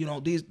seeing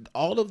it.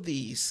 All of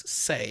these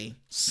say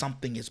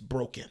something is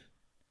broken.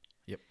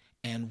 Yep.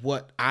 And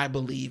what I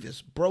believe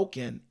is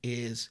broken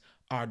is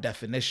our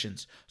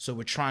definitions. So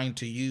we're trying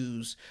to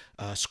use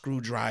a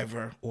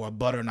screwdriver or a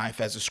butter knife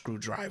as a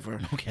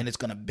screwdriver, and it's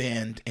going to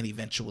bend and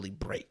eventually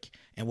break.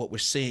 And what we're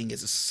seeing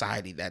is a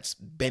society that's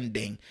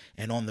bending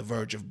and on the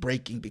verge of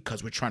breaking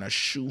because we're trying to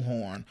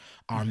shoehorn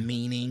our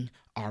meaning,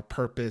 our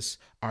purpose,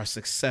 our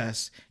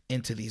success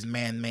into these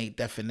man-made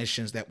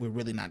definitions that we're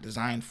really not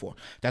designed for.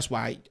 That's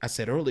why I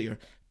said earlier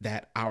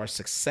that our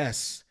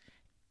success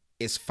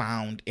is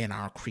found in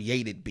our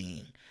created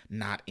being,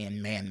 not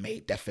in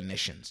man-made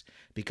definitions,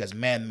 because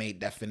man-made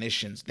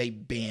definitions, they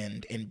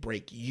bend and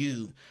break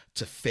you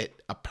to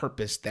fit a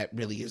purpose that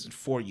really isn't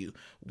for you,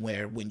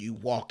 where when you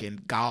walk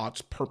in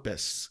God's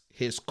purpose,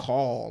 his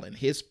call and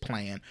his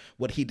plan,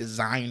 what he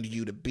designed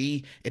you to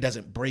be, it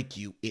doesn't break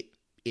you, it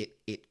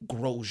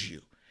grows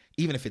you.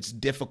 Even if it's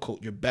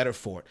difficult, you're better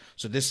for it.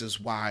 So this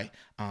is why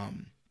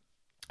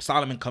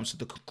Solomon comes to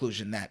the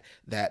conclusion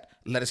that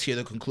let us hear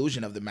the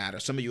conclusion of the matter.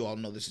 Some of you all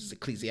know this is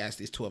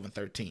Ecclesiastes 12 and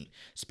 13.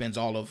 Spends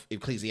all of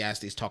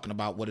Ecclesiastes talking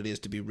about what it is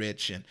to be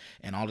rich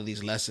and all of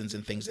these lessons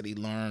and things that he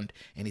learned.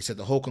 And he said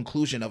the whole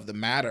conclusion of the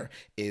matter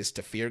is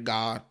to fear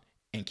God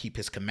and keep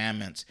his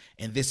commandments.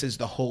 And this is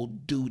the whole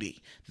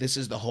duty. This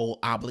is the whole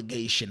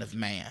obligation of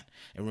man.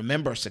 And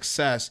remember,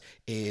 success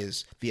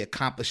is the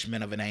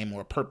accomplishment of an aim or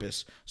a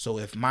purpose. So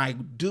if my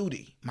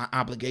duty, my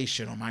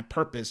obligation, or my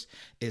purpose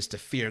is to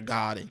fear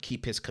God and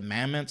keep his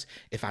commandments,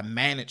 if I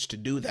manage to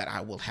do that, I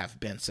will have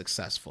been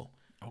successful.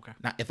 Okay.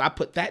 Now, if I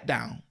put that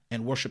down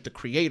and worship the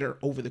creator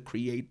over the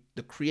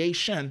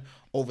creation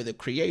over the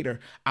creator,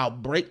 I'll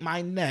break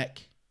my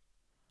neck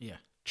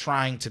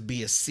trying to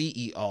be a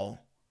CEO.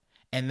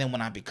 And then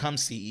when I become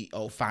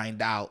CEO,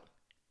 find out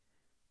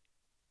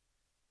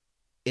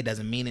it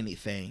doesn't mean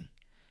anything.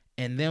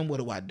 And then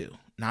what do?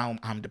 Now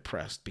I'm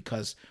depressed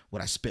because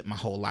what I spent my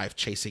whole life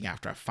chasing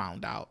after I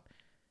found out,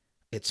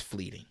 it's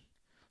fleeting.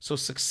 So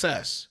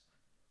success,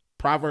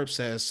 Proverbs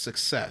says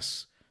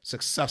success,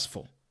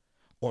 successful,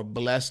 or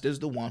blessed is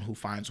the one who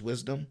finds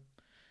wisdom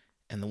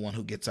and the one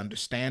who gets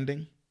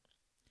understanding.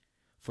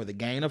 For the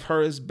gain of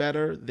her is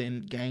better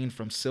than gain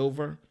from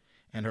silver,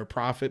 and her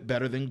profit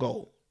better than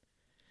gold.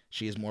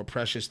 She is more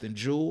precious than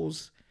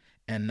jewels,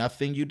 and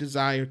nothing you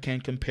desire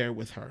can compare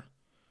with her.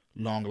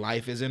 Long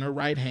life is in her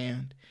right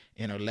hand.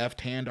 In her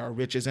left hand are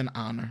riches and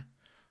honor.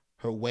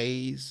 Her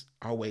ways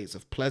are ways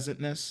of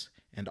pleasantness,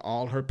 and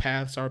all her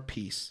paths are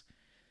peace.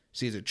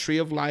 She is a tree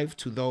of life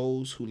to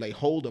those who lay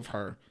hold of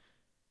her.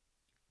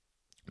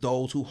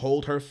 Those who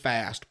hold her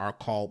fast are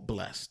called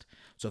blessed.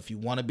 So if you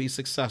want to be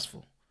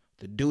successful,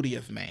 the duty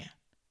of man,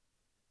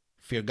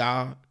 fear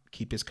God,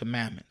 keep his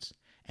commandments.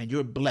 And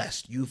you're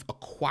blessed. You've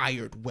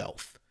acquired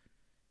wealth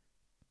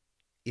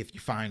if you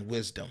find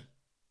wisdom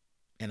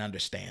and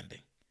understanding.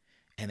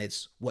 And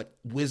it's what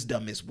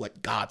wisdom is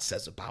what God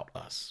says about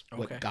us,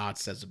 what God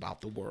says about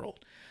the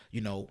world,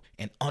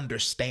 and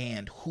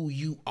understand who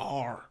you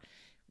are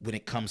when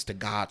it comes to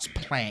God's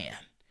plan.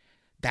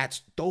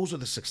 Those are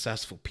the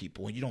successful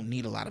people. And you don't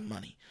need a lot of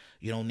money.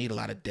 You don't need a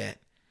lot of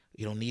debt.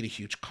 You don't need a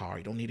huge car.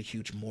 You don't need a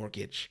huge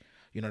mortgage.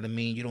 You know what I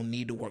mean? You don't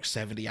need to work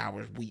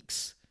 70-hour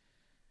weeks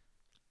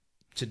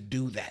to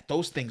do that.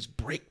 Those things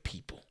break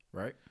people.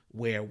 Right.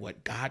 Where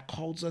what God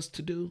calls us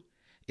to do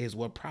is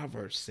what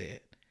Proverbs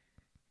said.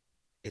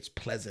 It's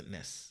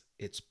pleasantness.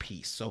 It's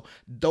peace. So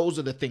those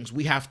are the things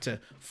we have to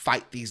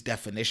fight these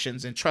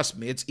definitions. And trust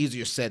me, it's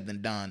easier said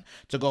than done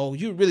to go,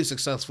 you're really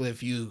successful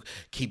if you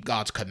keep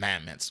God's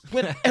commandments.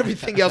 When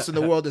everything else in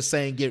the world is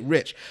saying get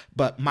rich.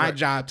 But my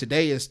job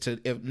today is to,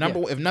 if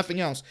nothing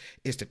else,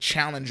 is to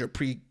challenge your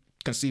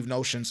preconceived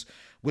notions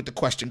with the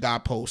question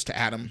God posed to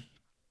Adam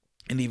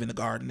and even the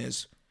garden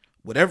is,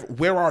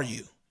 where are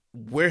you?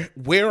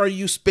 Where are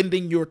you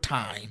spending your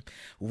time?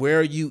 Where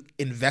are you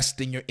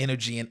investing your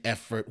energy and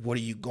effort? What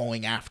are you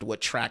going after?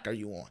 What track are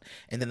you on?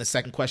 And then the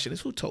second question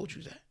is, who told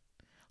you that?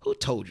 Who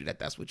told you that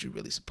that's what you're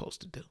really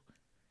supposed to do?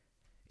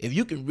 If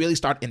you can really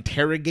start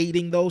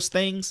interrogating those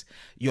things,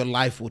 your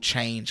life will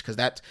change, because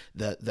that's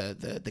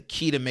the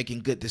key to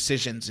making good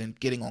decisions and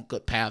getting on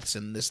good paths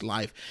in this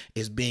life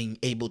is being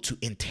able to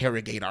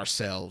interrogate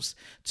ourselves,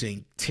 to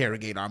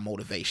interrogate our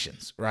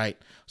motivations, right?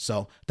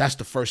 So that's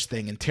the first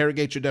thing.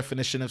 Interrogate your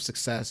definition of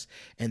success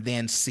and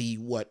then see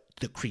what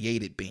the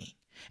created being.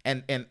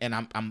 And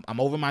I'm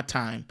over my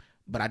time,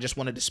 but I just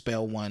want to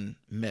dispel one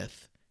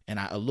myth. And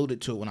I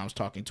alluded to it when I was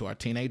talking to our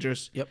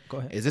teenagers. Yep, go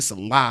ahead. Is this a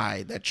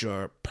lie that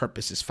your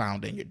purpose is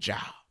found in your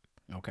job?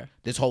 Okay.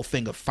 This whole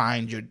thing of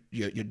find your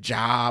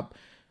job,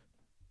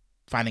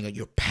 finding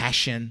your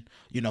passion.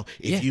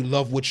 If you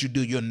love what you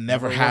do, you'll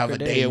never have a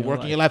day of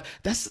work in your life.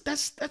 That's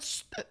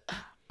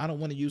I don't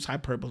want to use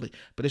hyperbole,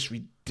 but it's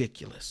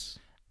ridiculous.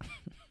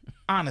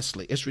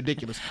 Honestly, it's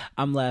ridiculous.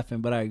 I'm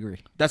laughing, but I agree.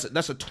 That's a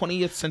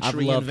 20th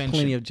century I've loved invention.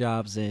 plenty of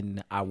jobs,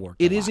 and I work.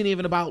 It isn't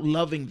even about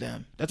loving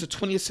them. That's a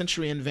 20th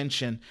century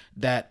invention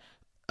that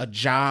a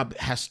job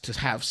has to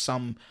have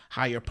some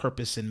higher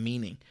purpose and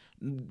meaning.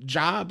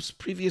 Jobs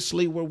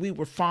previously where we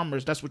were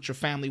farmers, that's what your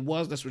family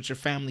was, that's what your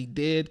family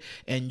did,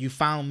 and you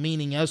found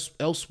meaning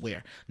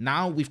elsewhere.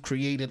 Now we've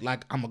created,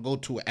 like, I'm going to go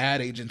to an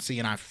ad agency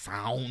and I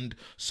found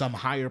some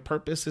higher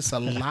purpose. It's a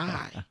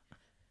lie.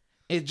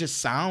 It just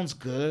sounds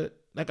good.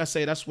 Like I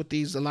say, that's what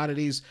a lot of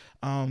these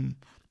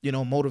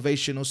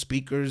motivational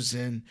speakers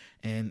and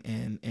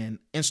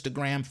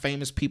Instagram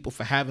famous people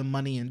for having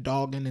money and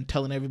dogging and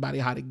telling everybody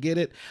how to get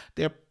it.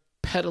 They're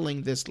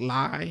peddling this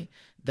lie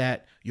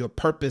that your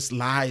purpose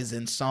lies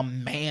in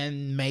some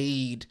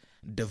man-made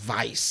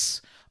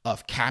device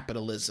of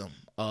capitalism,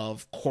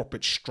 of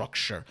corporate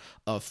structure,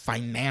 of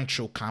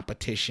financial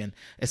competition.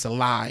 It's a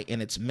lie,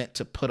 and it's meant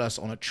to put us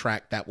on a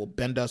track that will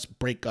bend us,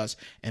 break us,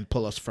 and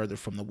pull us further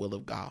from the will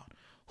of God.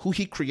 Who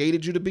he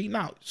created you to be.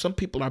 Now, some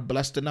people are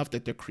blessed enough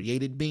that their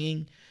created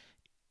being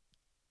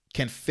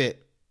can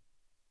fit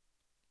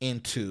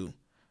into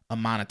a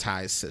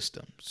monetized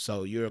system.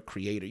 So you're a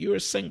creator, you're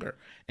a singer,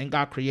 and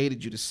God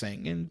created you to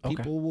sing, and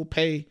people will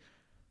pay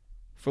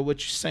for what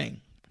you sing.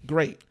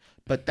 Great.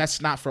 But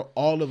that's not for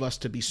all of us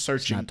to be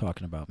searching. Not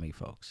talking about me,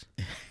 folks.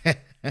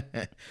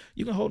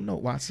 You can hold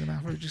note, Watson.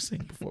 I've heard you sing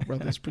before,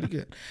 brother. It's pretty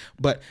good.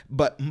 But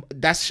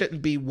that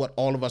shouldn't be what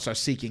all of us are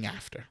seeking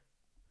after.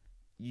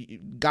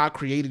 God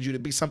created you to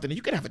be something.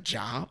 You can have a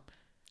job.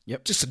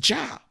 Yep. Just a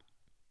job.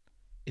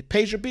 It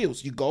pays your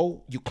bills. You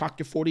go, you clock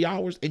your 40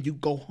 hours, and you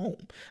go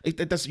home.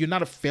 You're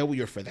not a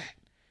failure for that.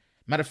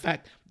 Matter of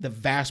fact, the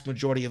vast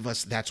majority of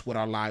us, that's what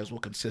our lives will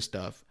consist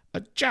of. A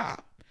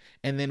job.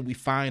 And then we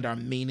find our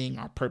meaning,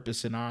 our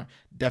purpose, and our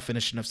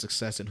definition of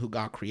success and who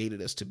God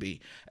created us to be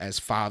as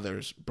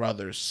fathers,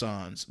 brothers,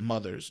 sons,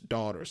 mothers,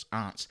 daughters,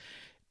 aunts,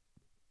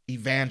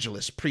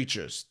 evangelists,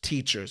 preachers,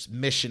 teachers,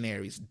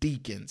 missionaries,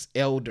 deacons,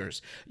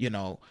 elders.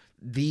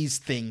 These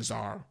things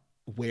are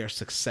where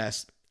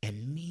success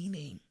and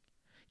meaning.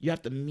 You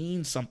have to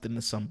mean something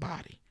to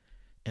somebody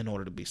in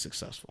order to be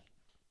successful.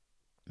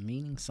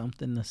 Meaning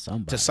something to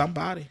somebody. To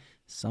somebody.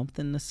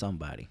 Something to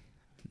somebody.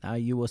 Now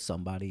you are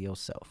somebody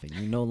yourself, and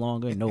you no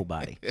longer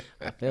nobody.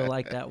 I feel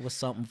like that was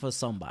something for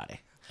somebody.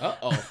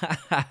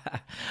 Uh-oh.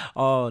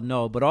 Oh,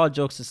 no. But all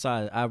jokes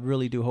aside, I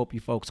really do hope you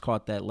folks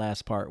caught that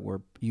last part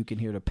where you can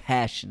hear the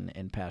passion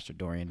in Pastor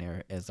Dorian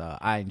there, as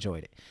I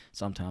enjoyed it.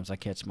 Sometimes I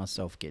catch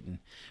myself getting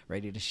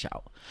ready to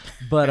shout.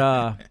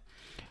 But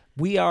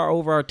we are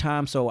over our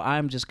time, so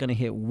I'm just going to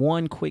hit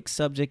one quick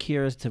subject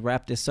here to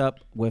wrap this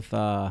up with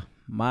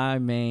my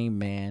main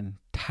man,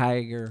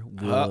 Tiger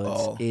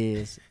Woods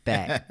is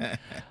back.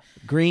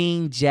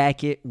 Green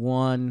Jacket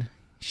won.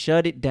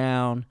 Shut it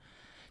down.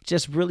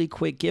 Just really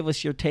quick, give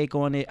us your take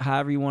on it.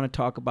 However you want to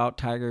talk about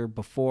Tiger,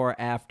 before,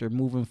 after,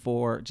 moving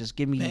forward. Just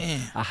give me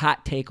a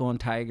hot take on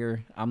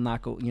Tiger. I'm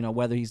not going,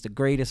 whether he's the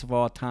greatest of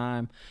all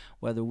time,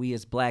 whether we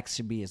as blacks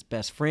should be his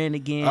best friend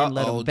again,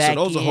 let him back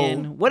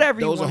in, whatever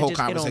you want to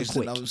just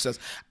get on quick.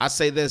 I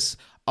say this,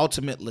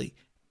 ultimately,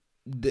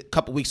 a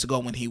couple weeks ago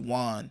when he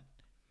won,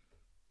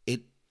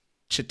 it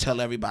should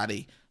tell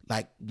everybody,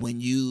 like, when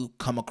you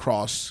come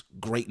across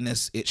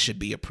greatness, it should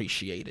be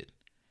appreciated.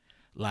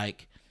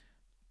 Like,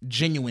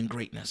 genuine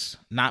greatness,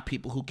 not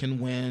people who can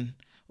win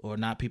or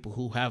not people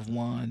who have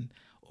won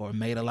or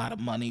made a lot of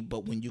money,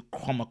 but when you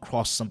come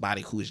across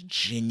somebody who is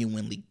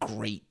genuinely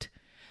great,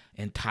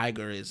 and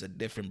Tiger is a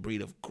different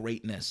breed of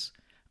greatness,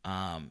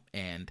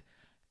 and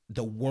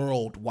the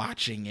world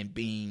watching and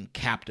being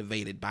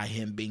captivated by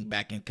him being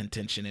back in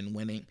contention and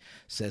winning,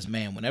 says,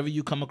 man, whenever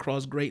you come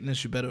across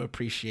greatness, you better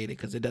appreciate it,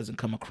 because it doesn't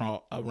come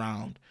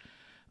around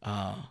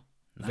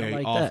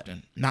very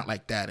often. Not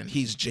like that. And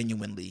he's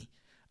genuinely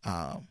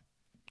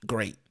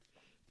great.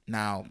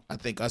 Now, I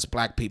think us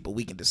black people,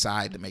 we can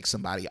decide to make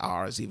somebody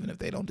ours even if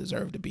they don't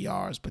deserve to be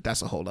ours, but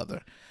that's a whole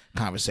other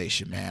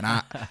conversation, man.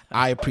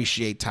 I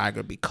appreciate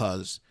Tiger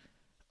because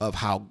of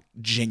how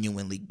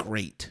genuinely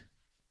great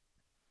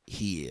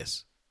he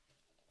is.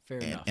 Fair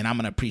enough. And I'm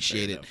going to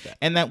appreciate it.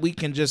 And that we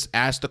can just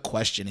ask the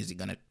question, is he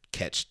going to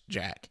catch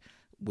Jack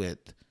with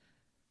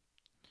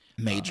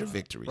major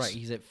victories? Right.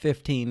 He's at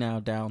 15 now,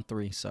 down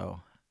 3, so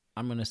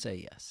I'm going to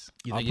say yes.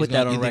 I'll put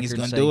that on record. He's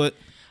going to do it?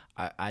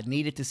 I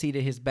needed to see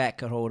that his back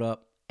could hold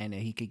up and that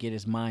he could get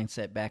his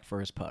mindset back for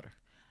his putter.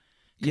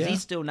 Because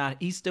he's still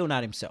not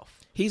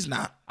himself. He's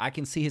not. I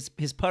can see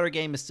his putter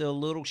game is still a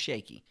little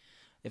shaky.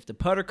 If the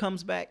putter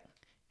comes back,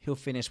 he'll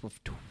finish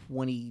with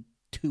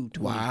 22,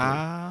 23.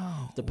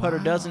 Wow. If the putter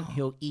doesn't,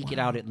 he'll eke it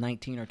out at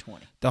 19 or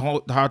 20. The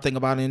hard thing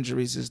about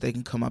injuries is they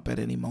can come up at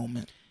any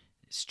moment.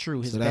 It's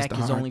true. His back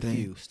is only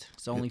fused.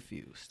 It's only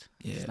fused.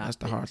 Yeah, that's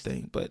the hard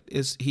thing. But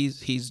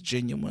he's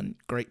genuine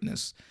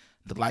greatness,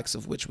 the likes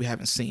of which we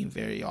haven't seen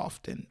very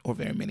often or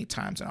very many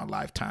times in our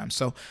lifetime.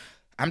 So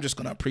I'm just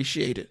going to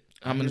appreciate it.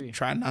 I'm going to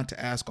try not to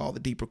ask all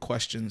the deeper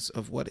questions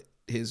of what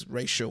his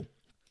racial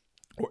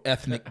or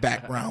ethnic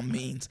background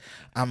means.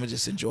 I'm going to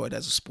just enjoy it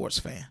as a sports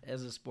fan.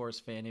 As a sports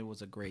fan, it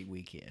was a great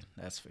weekend.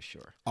 That's for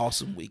sure.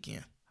 Awesome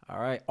weekend. All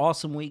right.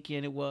 Awesome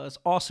weekend it was.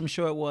 Awesome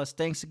show it was.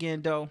 Thanks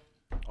again, Doe.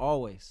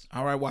 Always.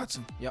 All right,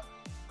 Watson. Yep.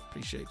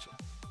 Appreciate you.